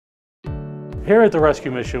Here at the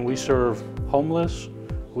Rescue Mission, we serve homeless,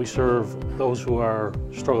 we serve those who are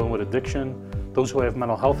struggling with addiction, those who have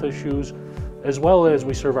mental health issues, as well as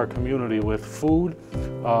we serve our community with food,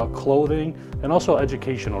 clothing, and also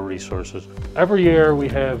educational resources. Every year we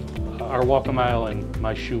have our Walk a Mile in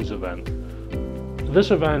My Shoes event.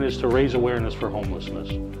 This event is to raise awareness for homelessness.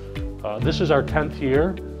 This is our 10th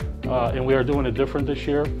year, and we are doing it different this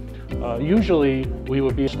year. Usually we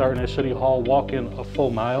would be starting at City Hall, walking a full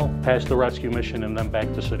mile past the Rescue Mission and then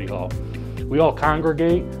back to City Hall. We all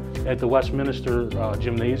congregate at the Westminster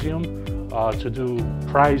Gymnasium to do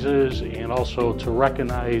prizes and also to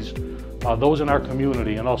recognize those in our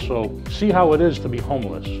community and also see how it is to be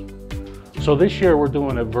homeless. So this year we're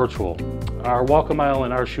doing it virtual. Our Walk a Mile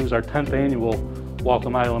in Our Shoes, our 10th annual Walk a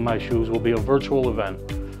Mile in My Shoes, will be a virtual event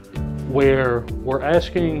where we're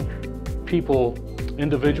asking people,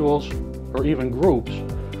 individuals or even groups,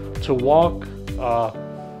 to walk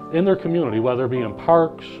in their community, whether it be in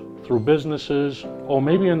parks, through businesses, or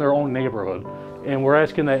maybe in their own neighborhood. And we're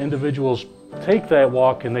asking that individuals take that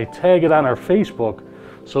walk and they tag it on our Facebook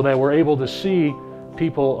so that we're able to see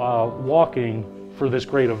people walking for this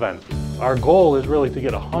great event. Our goal is really to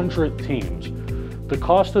get 100 teams. The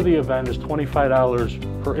cost of the event is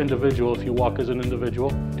 $25 per individual if you walk as an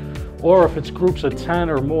individual, or if it's groups of 10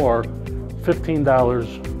 or more,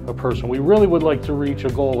 $15 a person. We really would like to reach a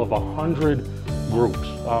goal of 100 groups.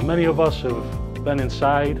 Many of us have been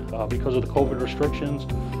inside because of the COVID restrictions,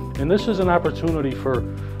 and this is an opportunity for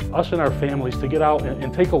us and our families to get out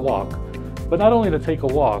and take a walk. But not only to take a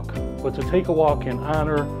walk, but to take a walk in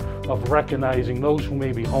honor of recognizing those who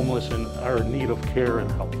may be homeless and are in need of care and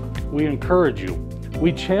help. We encourage you,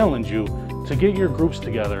 we challenge you to get your groups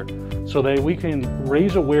together so that we can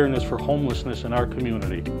raise awareness for homelessness in our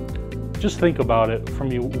community. Just think about it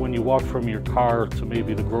when you walk from your car to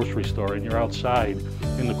maybe the grocery store and you're outside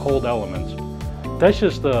in the cold elements. That's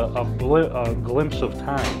just a glimpse of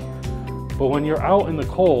time. But when you're out in the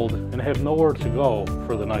cold and have nowhere to go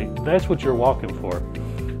for the night, that's what you're walking for.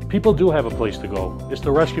 People do have a place to go. It's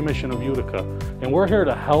the Rescue Mission of Utica. And we're here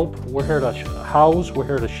to help, we're here to house, we're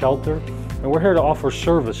here to shelter, and we're here to offer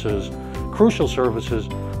services, crucial services,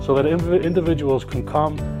 so that individuals can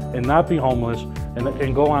come and not be homeless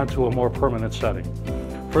and go on to a more permanent setting.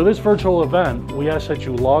 For this virtual event, we ask that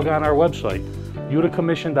you log on our website,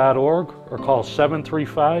 uticamission.org, or call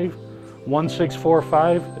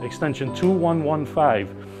 735-1645, extension 2115,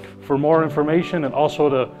 for more information and also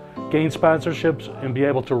to gain sponsorships and be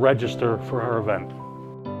able to register for our event.